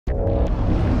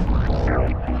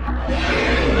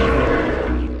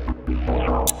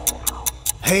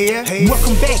Hey,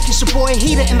 welcome back, it's your boy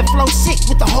Heatah and the flow sick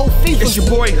with the whole fever. It's your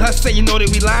boy Hustle, you know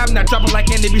that we live. Now drop a like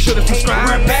and be sure to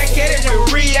subscribe. We're back at it,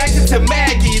 we're reacting to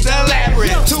Magi, the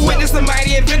labyrinth. To witness the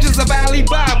mighty adventures of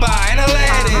Alibaba and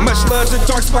Aladdin. Much love to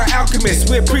Dark Spot Alchemist,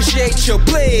 we appreciate your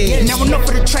pledge. Now enough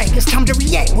for the track, it's time to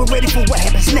react. We're ready for what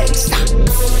happens next.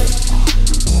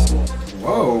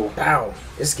 Whoa. Wow,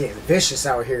 it's getting vicious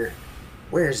out here.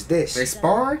 Where's this? They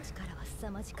sparred?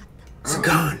 It's a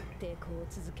gun.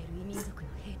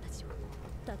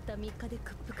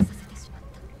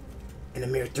 In a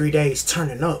mere 3 days,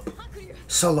 turning up.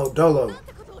 Solo dolo.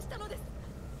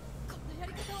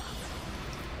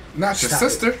 Not your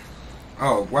sister.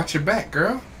 Oh, watch your back,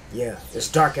 girl. Yeah, it's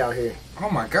dark out here. Oh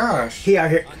my gosh. He out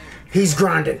here. He's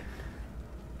grinding.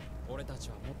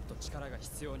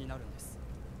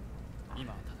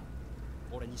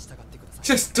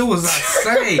 Just do as I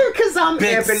say. Because I'm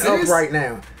amping up right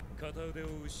now.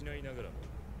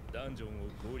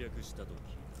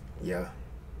 Yeah.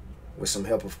 With some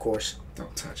help, of course.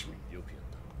 Don't touch me.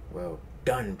 Well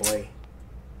done, boy.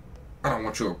 I don't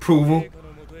want your approval.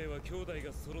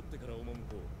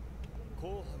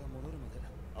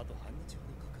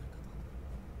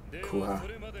 Cool.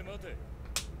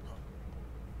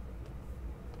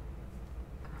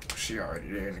 She already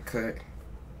there in the cut.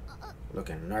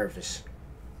 Looking nervous.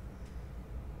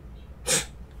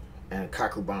 And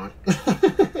Kakubon.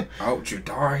 Oh,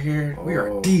 Jadar here. We are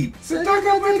Oh. deep.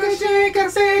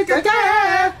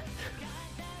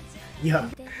 Yeah.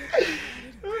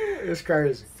 It's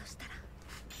crazy.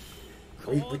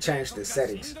 We changed the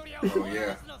settings. Oh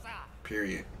yeah.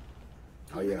 Period.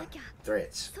 Oh yeah.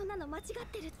 Threats.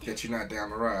 Get you not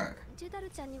down the ride.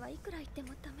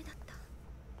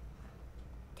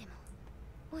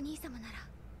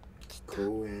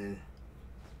 Cool and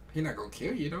He not gonna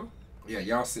kill you though. Yeah,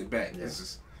 y'all sit back. Yeah. This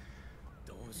is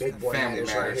big boy family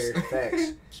matters right here. matters.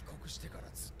 Facts.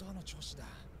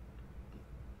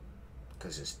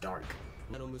 Cause it's dark.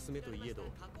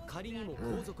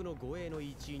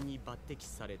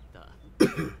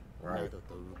 Right.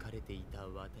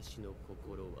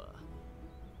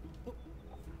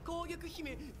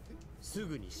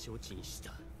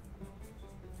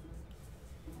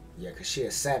 Yeah, cause she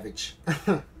a savage.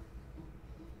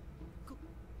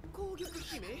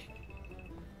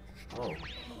 Oh.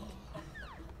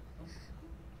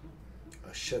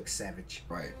 A shook savage.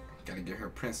 Right. Gotta get her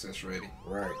princess ready.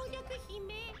 Right.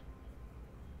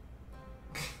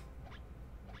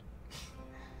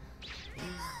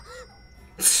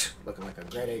 Looking like a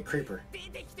grade A creeper.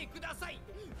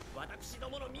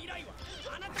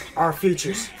 Our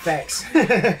futures. Facts.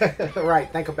 Right,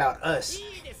 think about us.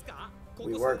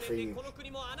 We work for you.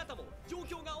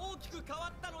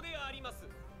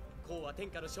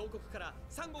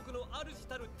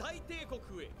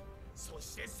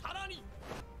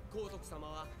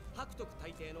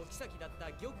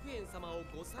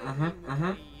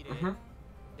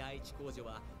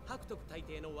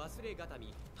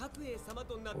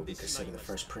 Will be considered the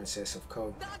first princess of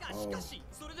Ko. Oh.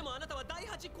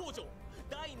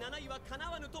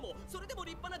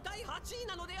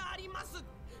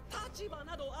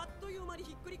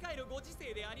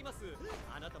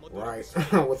 Right,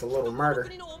 with a little murder.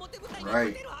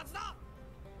 Right.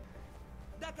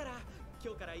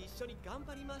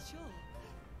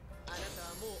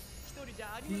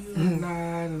 You're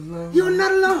not alone. You're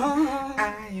not alone.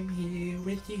 I am here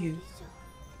with you.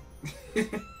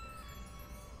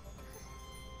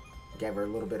 Gave her a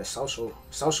little bit of social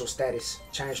status.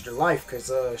 Changed her life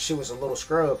because she was a little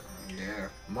scrub. Yeah.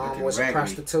 Mom was a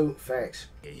prostitute. Facts.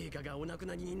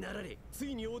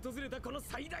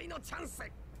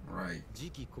 Right.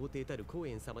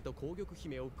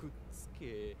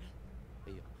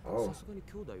 Oh.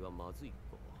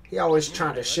 He always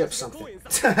trying to ship something.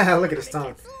 Look at his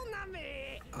tongue.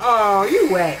 Oh, you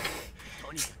whack.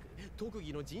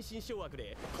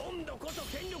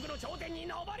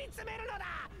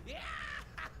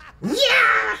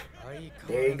 Yeah!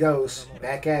 There he goes.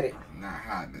 Back at it. Not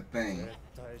hiding the thing.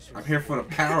 I'm here for the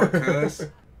power, cuz.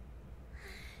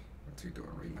 What's he doing?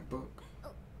 Reading a book.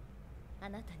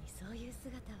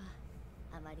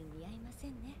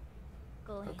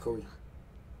 Cool.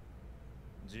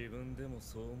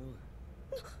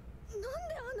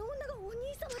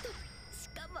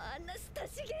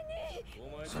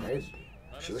 So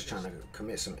she was trying to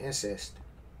commit some incest.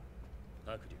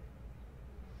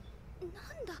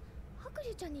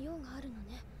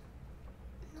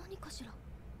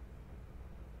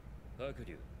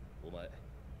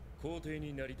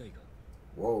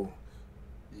 Whoa.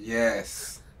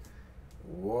 Yes.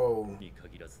 Whoa.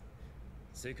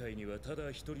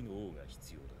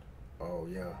 Oh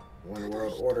yeah, one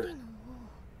world order.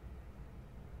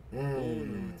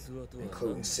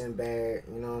 Including Sinbad,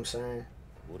 you know what I'm saying?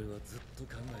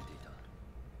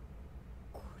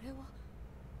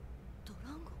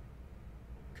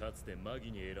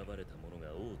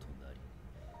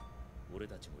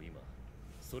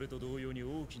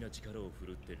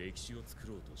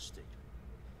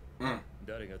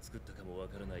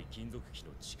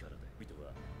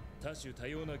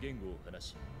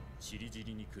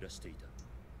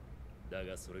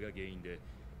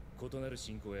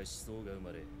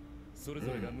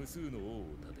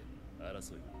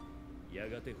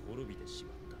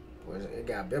 It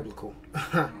got biblical.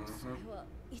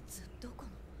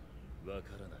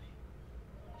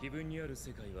 気分にある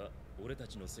世界は俺た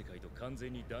ちの世界と完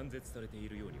全に断絶されてい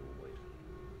るように思える。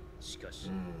しかし、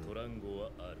トランゴ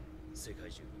はある。世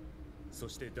界中に。そ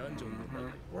してダンジョンの中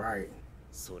に。Right.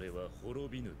 それは滅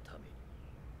びぬために。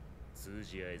通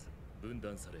じ合えず、分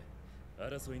断され、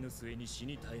争いの末に死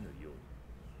に絶えぬよう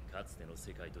に。かつての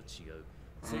世界と違う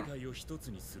世界を一つ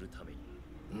にするために。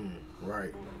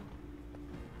Right.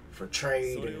 For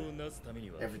trade それをなすために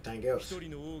は、 everything else. 一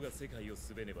人の王が世界を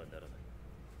すべねばならない。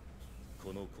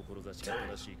この志が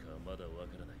正しいかはまだわ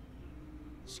からない。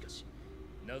しかし、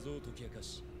謎を解き明か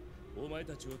し、お前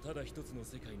たちをただ一つの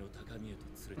世界の高みへと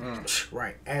連れてきた。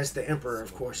Right, as the emperor,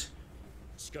 of course.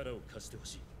 力を貸してほ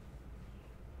しい。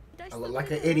 I look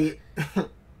like an idiot.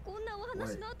 こんなお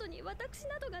話の後に私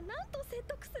などが何と説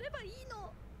得すればいい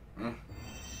の。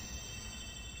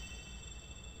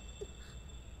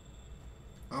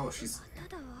Oh, she's.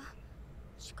 ただわ。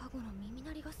近頃耳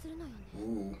鳴りがするのよね。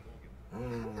 Ooh.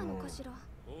 何なのかしら。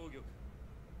攻撃。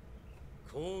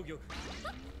攻撃。は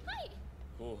い。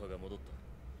候補が戻っ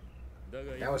た。だ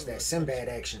が That was that Sinbad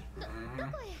action. ど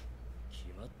こへ。決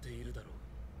まっているだろう。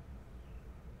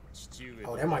父上。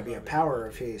 Oh, that might be a power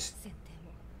of his. 先帝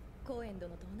もコーエン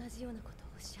殿と同じようなことを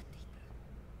おっしゃってい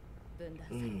た。分断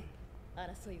され、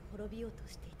争い滅びようと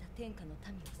していた天下の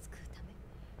民を救うため、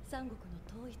三国の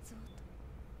統一をと。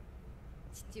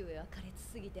父上は苛烈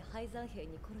すぎて廃山兵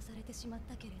に殺されてしまっ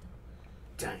たけれど。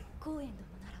Dang. コーエン殿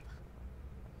ならば。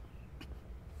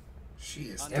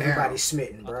She is Everybody's down.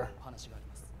 smitten, bro.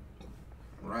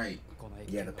 Right.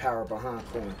 Yeah, the power behind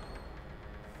Coin.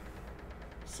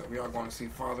 So we are going to see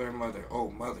father and mother. Oh,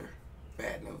 mother.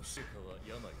 Bad news.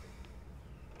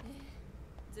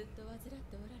 ずっと患って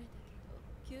おられたけど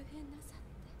急変なさっ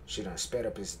て。 She done sped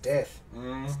up his death.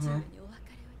 父上にお別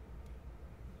れを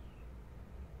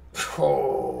言って。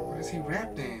 Oh. What is he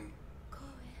wrapped in? コ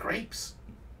ーエン。 Grapes.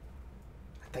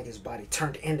 I think his body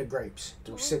turned into grapes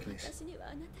through sickness. 私には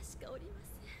あなたしかおり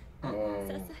ませ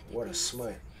ん。 Oh, what a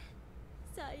smut.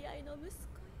 最愛の息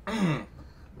子よ。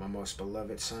 My most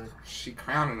beloved son. She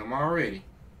crowning him already.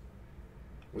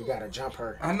 We gotta jump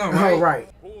her. I know, Oh, right? right.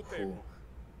 Cool.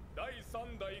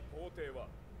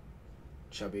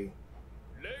 Chubby.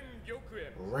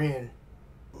 Ren.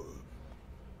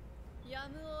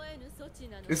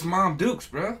 It's Mom Dukes,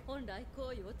 bro.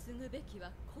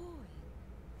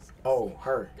 Oh,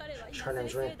 her. Her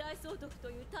name's Ren.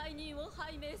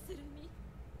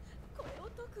 これを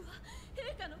解くは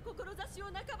陛下の志を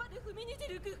半ばで踏みにじ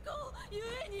る愚行ゆ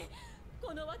えに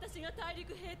この私が大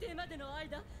陸平定までの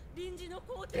間臨時の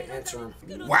皇帝の座につ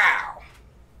くの Wow.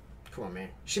 Come on, man.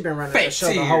 She been running the show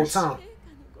the whole time.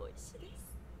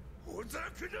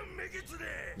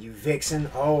 You vixen.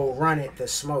 Oh, run it. The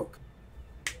smoke.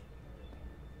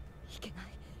 いけない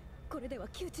これでは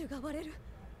宮中が割れる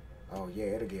Oh,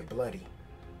 yeah. It'll get bloody.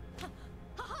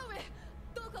 母上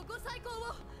どうかご再考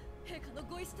を陛下の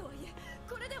ご意志とはいえ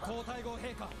これでは皇太后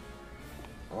陛下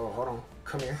Oh, hold on.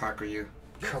 Come here. Hakuryu.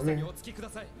 Come here.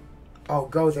 Oh,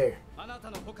 go there. あなた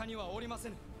の他にはおりませ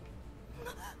ん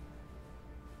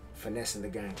Finessing the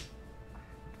game.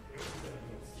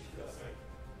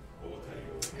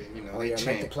 You know, Oh, they yeah.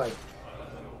 Make the chant play.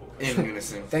 in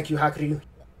unison. Thank you, Hakuryu.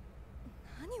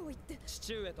 何を言って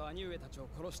父上と兄上たちを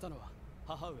殺したのは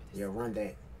母上です Yeah, run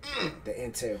that. The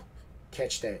intel.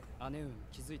 Catch that. 姉上も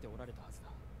気づいておられたはずだ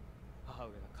母上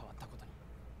が変わったことに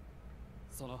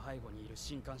その背後にいる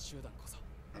神官集団こそ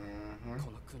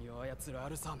この国を操るア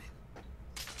ルサーメン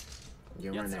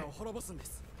Yeah, run 奴 that. らを滅ぼすんで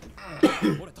す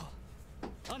俺と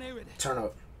姉上で Turn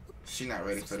up. She not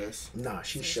ready for this. Nah,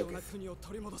 she 正 shook 常な it. 国を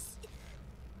取り戻す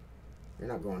You're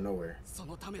not going nowhere. そ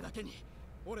のためだけに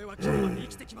俺は今日まで生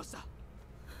きてきました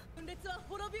分裂は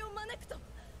滅びを招くと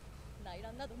内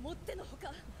乱などもってのほ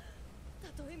か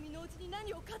たとえ身の内に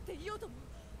何を飼っていようとも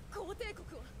皇帝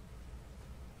国は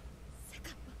世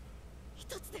界は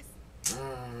一つです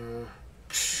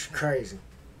Crazy.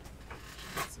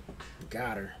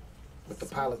 Got her. With the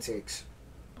politics.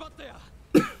 バッタや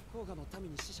甲賀の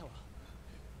民に死者は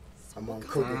among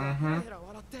Cougar.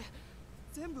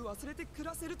 全部忘れて暮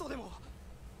らせるとでも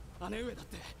姉上だっ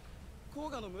て甲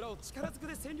賀の村を力ずく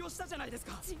で占領したじゃないです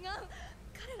か。違う。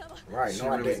彼らは Right,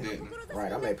 no, I didn't.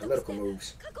 Right, I made political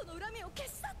moves. 過去の恨みを消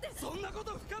し去って。そんなこ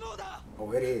と不可能だ。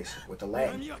 Oh, it is with the 恨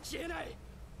Latin. みは消えない。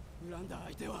恨んだ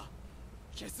相手は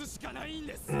消すしかないん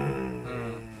です。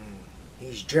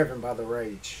 He's driven by the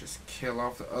rage. Just kill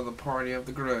off the other party of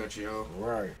the grudge, yo.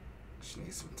 Right. Just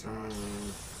need some time.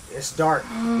 It's dark.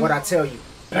 What I tell you.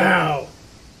 Bow.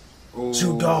 Ooh,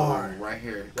 Judar. right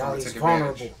here. While Come he's take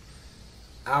vulnerable. advantage.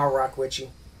 I'll rock with you.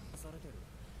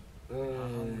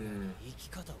 生き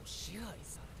方を支配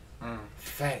されて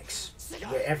Facts.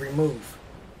 With every move.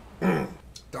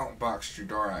 Don't box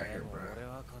Judar out here, bro. 俺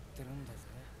は買ってるんだぜ。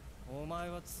お前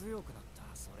は強くなった。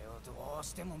それをどう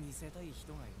しても見せたい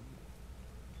人がいる。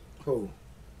 Who?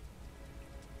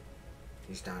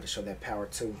 He's down to show that power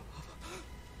too.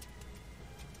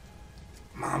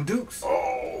 Mom Dukes.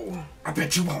 Oh, I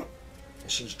bet you won't.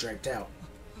 and she's draped out.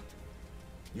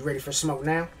 You ready for smoke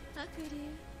now? ハクリュー、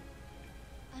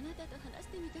あなたと話し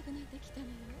てみたくなってきたの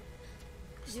よ。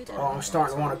 Oh, I'm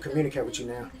starting to want to communicate with you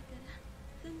now.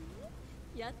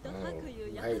 やっとハクユ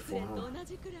ーやハクレンと同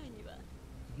じくらいには。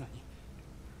何？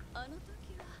あの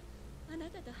時はあな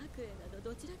たとハクエなど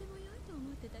どちらでも良いと思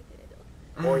ってたけれど。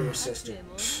 Or your ハク sister. エ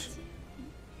も同じ。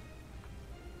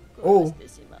 Oh. 殺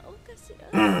してしまおうかしら。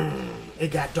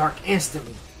 It got dark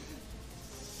instantly.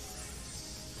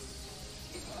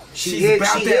 She She's is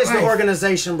about that the life.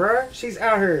 organization, bruh. She's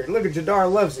out here. Look at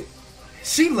Jadar loves it.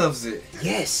 She loves it.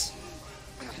 Yes.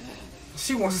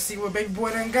 She wants to see what baby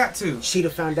boy done got to. She the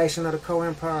foundation of the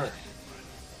Co-Empire.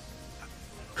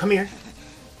 Come here.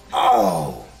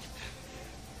 Oh.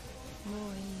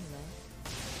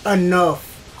 Enough.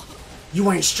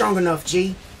 You ain't strong enough,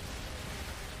 G.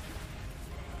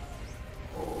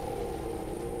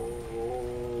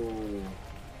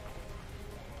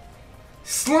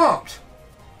 Slumped.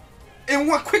 In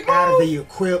one quick move. Out of the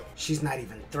equip, she's not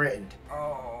even threatened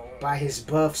Oh. by his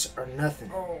buffs or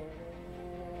nothing. Oh.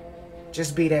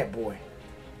 Just be that boy.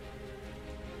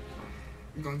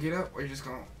 You gonna get up or you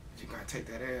gonna take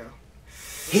that L?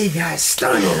 He got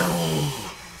stunned on.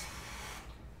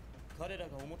 彼ら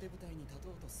が表舞台に立と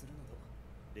うとするなど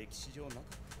歴史上なかっ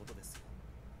たことですよ。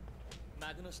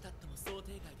マグノシュタットも想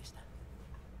定外でした。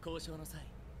交渉の際、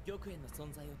玉燕の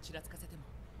存在をちらつかせても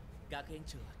学園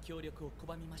長は協力を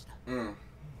拒みました。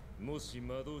もし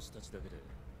魔導士たちだけで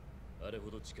あれ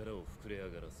ほど力を膨れ上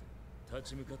がらせ立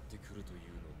ち向かってくるとい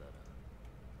うのな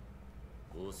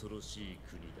ら恐ろしい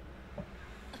国だ。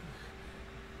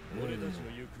俺たちの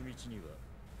行く道には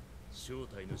正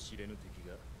体の知れぬ敵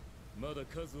がまだ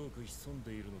数多く潜ん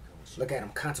でいるのかもしれない。 Look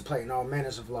at him contemplating all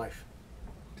manners of life.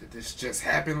 Did this just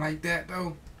happen like that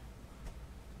though?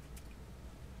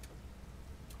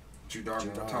 Judar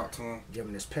gonna talk to him.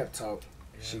 Giving this pep talk.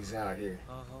 She's out here.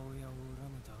 母親を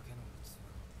恨むだけの器。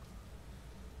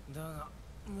だが、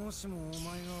もしもお前が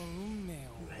運命を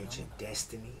You hate your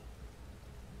destiny.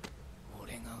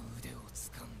 俺が腕を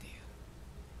掴んでや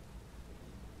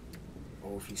る。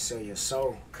 Or if you sell your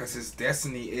soul. Cause his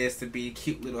destiny is to be a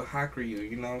cute little Hakuryu,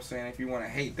 you know what I'm saying? If you wanna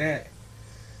hate that,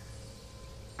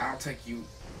 I'll take you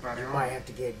by the You arm. might have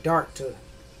to get dark to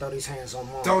throw these hands on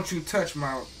Mom. Don't you touch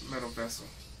my metal vessel.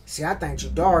 See, I think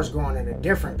Judar's going in a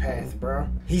different path, bro.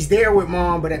 He's there with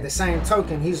Mom, but at the same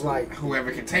token, he's like,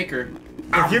 Whoever can take her.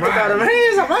 if you can throw them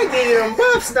hands, I might give you them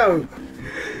buffs, though.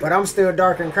 But I'm still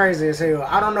dark and crazy as hell.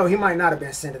 I don't know. He might not have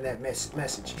been sending that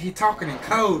message. He talking in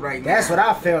code right now. That's what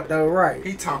I felt, though, right?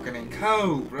 He talking in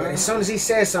code, bro. But as soon as he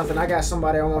says something, I got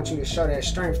somebody I want you to show that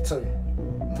strength to.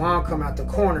 Mom come out the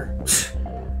corner.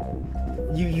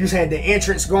 You had the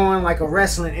entrance going like a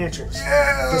wrestling entrance.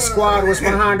 Yeah. The squad was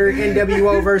behind her,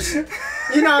 NWO versus,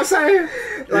 you know what I'm saying?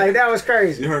 Like, that was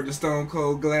crazy. You heard the Stone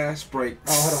Cold glass break.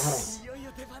 Oh, hold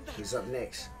on. He's up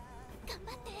next.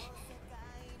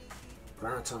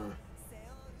 Grind time.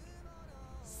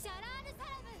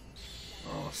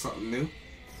 Oh, something new.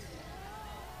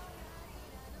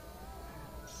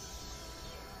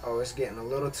 Oh, it's getting a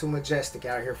little too majestic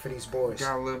out here for these boys.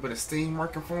 Got a little bit of steam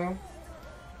working for him.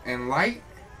 And light.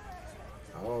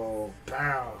 Oh,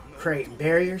 bow. Creating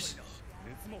barriers.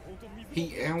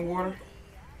 Heat and water.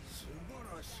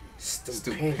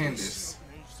 Stupendous.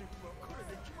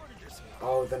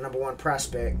 Oh, the #1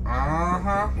 prospect.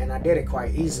 Uh-huh. And I did it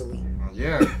quite easily.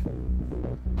 Yeah.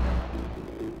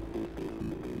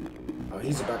 Oh,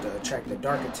 he's about to attract the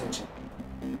dark attention.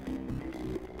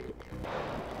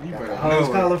 You better I was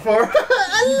know calling it. for.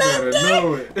 You better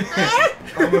know it.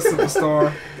 I'm a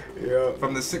superstar. Yeah, Yeah.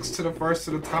 From the 6th to the 1st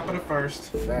to the top of the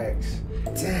 1st. Facts.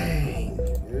 Dang.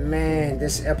 Man,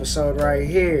 this episode right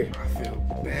here. I feel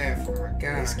bad for my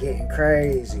guy. It's getting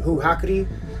crazy. Who, Hakuryu?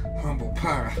 Humble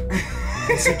pie.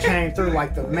 He came through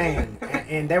like the man.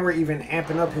 And they were even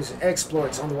amping up his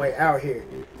exploits on the way out here.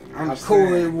 How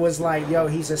cool it was, like, yo,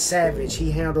 he's a savage.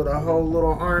 He handled a whole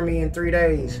little army in 3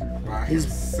 days.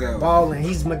 He's balling.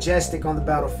 He's majestic on the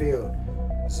battlefield.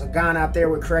 There's a guy out there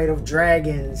with creative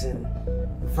dragons and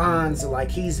Vons,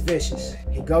 like, he's vicious.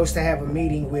 He goes to have a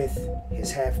meeting with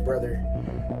his half-brother,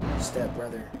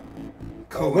 step-brother.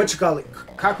 What you call it?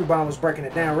 Kakuban was breaking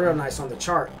it down real nice on the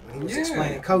chart when he was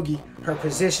explaining Kogi her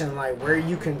position, like where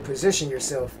you can position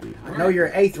yourself. I know you're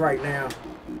 8th right now,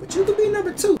 but you could be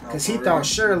number 2. Because he thought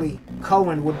surely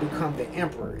Cohen would become the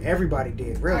emperor. Everybody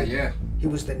did, really. Yeah. He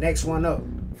was the next one up.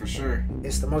 For sure.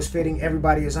 It's the most fitting.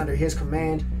 Everybody is under his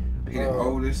command. He the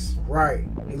oldest. Right.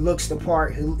 He looks the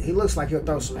part. He looks like he'll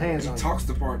throw some hands on you. He talks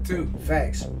the part too.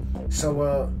 Facts.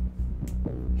 So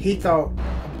he thought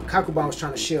Kakuban was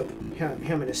trying to shield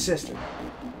him and his sister.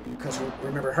 Because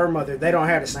remember, her mother, they don't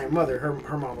have the same mother.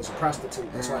 Her mom was a prostitute.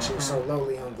 That's why she was so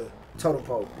lowly on the totem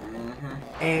pole.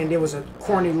 And it was a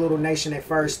corny little nation at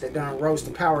first that done rose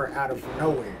to power out of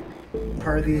nowhere.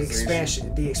 Per the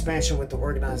expansion with the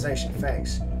organization.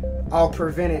 Facts. All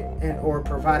prevented and or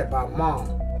provided by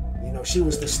mom. You know, she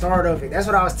was the start of it. That's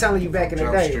what I was telling you back in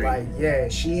the day. Like, yeah,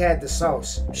 she had the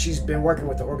sauce. She's been working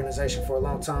with the organization for a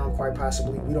long time, quite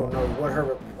possibly. We don't know what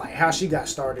her, like, how she got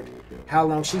started, how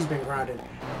long she's been grinding.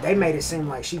 They made it seem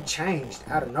like she changed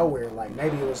out of nowhere. Like,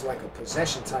 maybe it was like a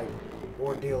possession type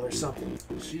ordeal or something.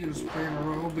 She was playing a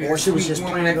role. Or she was just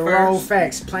playing the role.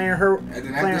 Facts. Playing her. And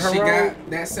then after she got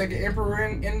that second emperor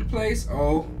in place,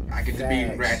 oh, I get to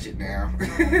be Ratchet now.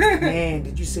 Man,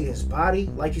 did you see his body?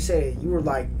 Like you said, you were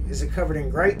like, is it covered in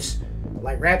grapes?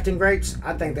 Like wrapped in grapes?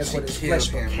 I think that's what his flesh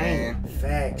became.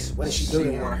 Facts. What did she do to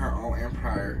him? She wanted her own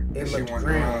empire. It looked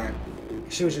grim.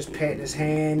 She was just patting his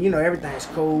hand. You know, everything's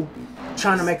cool.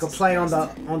 Trying to make a play on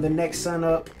the next sun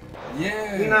up.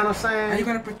 Yeah. You know what I'm saying? Are you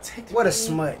gonna protect What me? a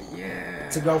smut. Yeah.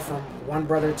 To go from one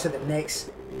brother to the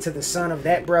next, to the son of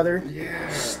that brother. Yeah.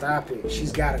 Stop it.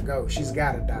 She's gotta go. She's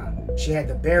gotta die. She had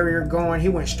the barrier going. He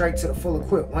went straight to the full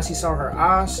equip. Once he saw her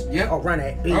eyes, oh, run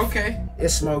that beef. Okay.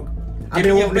 It's smoke. I've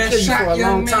been wanting to kill you for a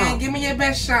long time. Give me your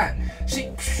best shot.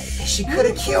 She could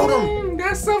have killed him.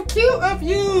 That's so cute of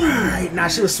you. Right. Now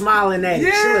she was smiling at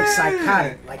it. She looked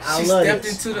psychotic. Like, I love it. She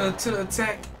stepped into the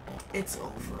attack. It's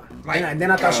over. Like, and then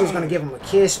I thought she was gonna give him a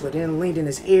kiss, but then leaned in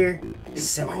his ear,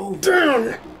 sent him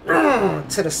to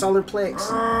the solar plex,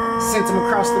 sent him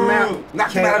across the map,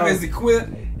 knocked him out of his equip,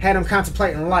 had him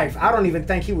contemplating life. I don't even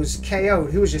think he was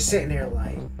KO'd. He was just sitting there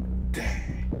like,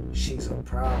 dang, she's a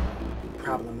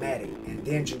problematic. And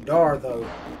then Judar, though,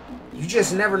 you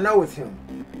just never know with him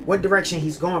what direction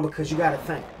he's going, because you gotta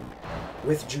think.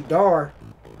 With Judar,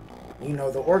 you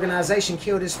know, the organization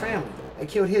killed his family. They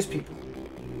killed his people.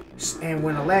 And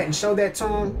when Aladdin showed that to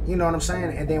him, you know what I'm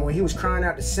saying? And then when he was crying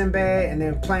out to Sinbad and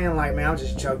then playing like, man, I'm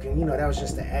just joking. You know, that was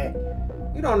just the act.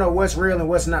 You don't know what's real and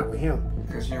what's not with him.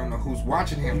 Because you don't know who's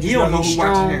watching him. You don't know who's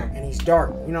watching him. And he's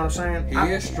dark. You know what I'm saying?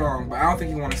 He is strong, but I don't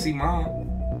think he want to see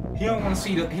mom. He don't want to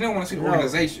see the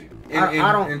organization in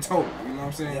total. You know what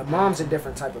I'm saying? Yeah, mom's a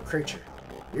different type of creature.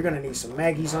 You're gonna need some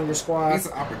Maggies on your squad. He's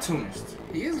an opportunist.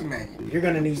 He is a Maggie. You're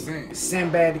gonna need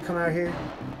Sinbad to come out here.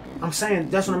 I'm saying,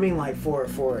 that's what I mean, like,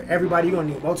 for everybody, you're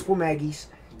gonna need multiple Maggies.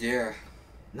 Yeah.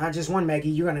 Not just one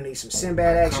Maggie, you're gonna need some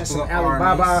Sinbad action, some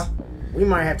Alibaba. We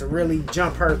might have to really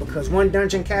jump her, because one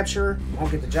dungeon capture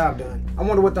won't get the job done. I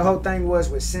wonder what the whole thing was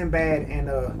with Sinbad and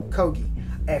Kogi.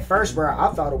 At first, bro,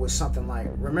 I thought it was something like,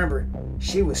 remember,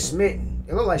 she was smitten.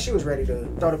 It looked like she was ready to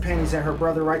throw the panties at her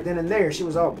brother right then and there. She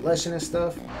was all blushing and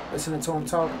stuff, listening to him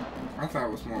talk. I thought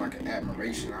it was more like an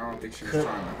admiration. I don't think she was trying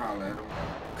to holler at him.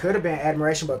 Could have been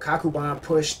admiration, but Kakuban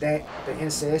pushed the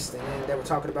incest, and then they were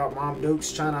talking about Mom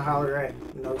Dukes trying to holler at,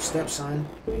 you know, stepson,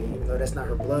 even though that's not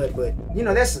her blood. But, you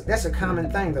know, that's a common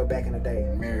thing, though, back in the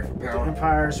day. Married for power. The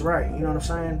Empire's right, you know what I'm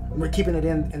saying? We're keeping it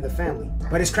in the family.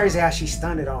 But it's crazy how she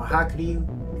stunned it on Hakuryu,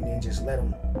 and then just let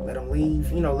him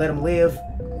leave, you know, let him live.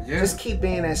 Yeah. Just keep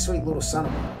being that sweet little son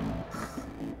of mine.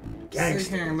 Sit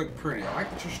here and look pretty. I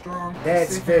like that you're strong.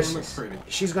 That's vicious. Look pretty.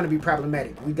 She's gonna be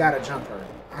problematic. We gotta jump her.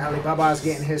 Alibaba's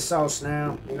getting his sauce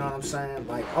now. You know what I'm saying?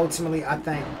 Like, ultimately, I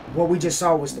think what we just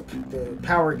saw was the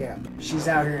power gap. She's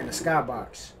out here in the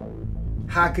skybox.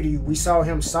 Hakuryu, we saw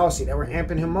him saucy. They were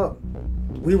amping him up.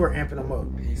 We were amping him up.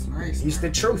 He's nice. He's the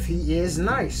truth. He is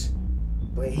nice.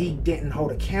 But he didn't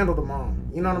hold a candle to mom.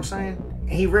 You know what I'm saying? And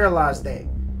he realized that.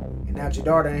 And now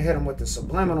Jadar done hit him with the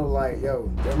subliminal, like,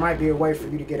 yo, there might be a way for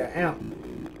you to get an amp.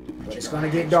 but it's gonna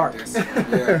get dark.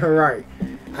 Yeah. Right.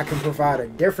 I can provide a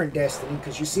different destiny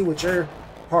because you see what your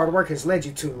hard work has led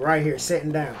you to right here,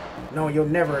 sitting down, knowing you'll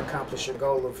never accomplish your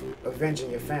goal of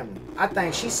avenging your family. I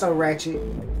think she's so ratchet.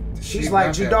 She's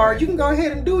like, Judar, you can go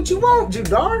ahead and do what you want,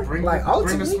 Judar. Bring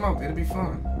the smoke. It'll be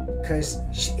fun. Because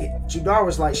Judar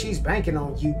was like, she's banking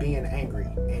on you being angry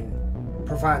and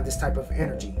providing this type of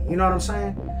energy. You know what I'm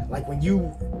saying? Like when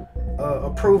you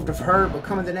approved of her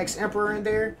becoming the next emperor in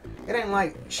there, it ain't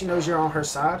like she knows you're on her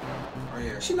side. Oh,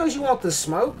 yeah. She knows you want the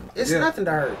smoke. It's nothing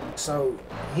to her. So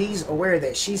he's aware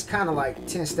that she's kind of like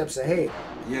 10 steps ahead.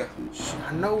 Yeah.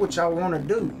 I know what y'all want to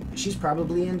do. She's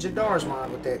probably in Jadar's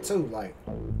mind with that too. Like,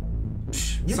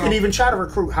 you can even try to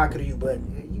recruit Hakuryu, but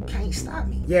you can't stop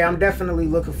me. Yeah, I'm definitely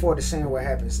looking forward to seeing what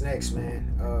happens next, man.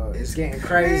 It's getting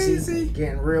crazy.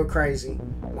 Getting real crazy.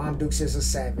 Mom Dukes is a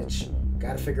savage.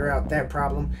 Got to figure out that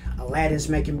problem. Aladdin's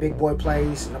making big boy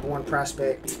plays, #1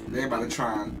 prospect. They're about to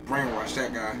try and brainwash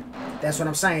that guy. That's what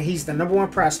I'm saying. He's the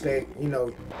 #1 prospect, you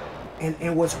know.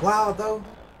 And what's wild though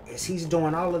is he's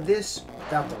doing all of this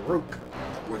without the Rook.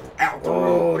 Without the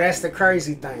Rook. That's the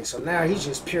crazy thing. So now he's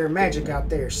just pure magic out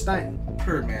there, stunting,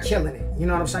 pure magic, killing it. You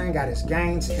know what I'm saying? Got his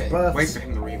gains, his buffs. Wait for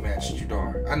him to rematch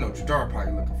Judar. I know Judar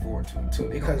probably looking forward to it too.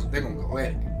 They're gonna go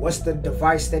at it. What's the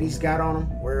device that he's got on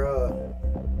him? Where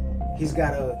he's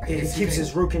got it keeps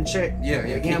his Rook in check.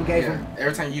 Yeah. Gave him.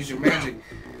 Every time you use your magic,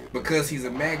 because he's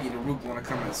a Magi, the Rook want to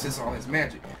come and assist all his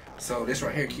magic. So this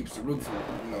right here keeps the Rook from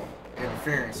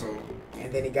interfering. So.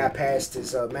 And then he got past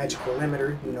his magical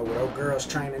limiter, you know, with old girls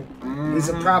training. He's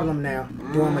a problem now,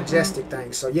 doing majestic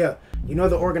things. So yeah, you know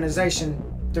the organization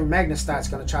through Magnestot's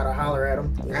gonna try to holler at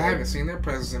him. You know, I haven't seen their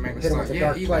presence in Magnestot. Hit him with the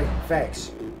dark play.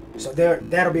 Facts. So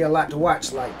that'll be a lot to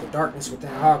watch, like the darkness within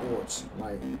Hogwarts,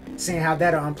 like seeing how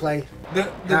that'll unplay. The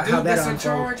dude that's in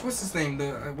charge, what's his name?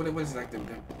 What is like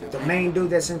the main dude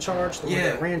that's in charge? The one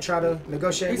that Ran try to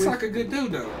negotiate He's with? like a good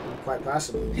dude though. Quite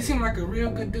possibly. He seemed like a real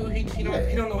good dude. He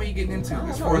don't know what he getting into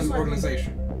as far as his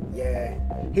organization. Yeah,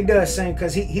 he does seem,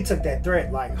 because he took that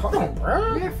threat like, hold on,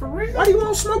 bro. Yeah, for real. Why do you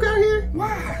want smoke out here?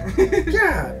 Why?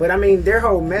 Yeah, but I mean, their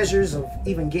whole measures of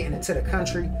even getting into the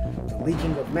country, the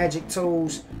leaking of magic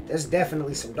tools, there's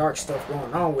definitely some dark stuff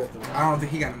going on with him. I don't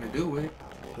think he got nothing to do with it.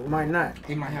 He might not.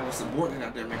 He might have a subordinate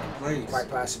out there making plays. Quite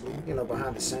possibly, you know,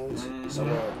 behind the scenes.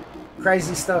 So,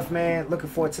 crazy stuff, man. Looking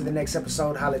forward to the next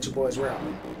episode. Holla at your boys. We're out.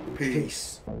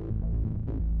 Peace.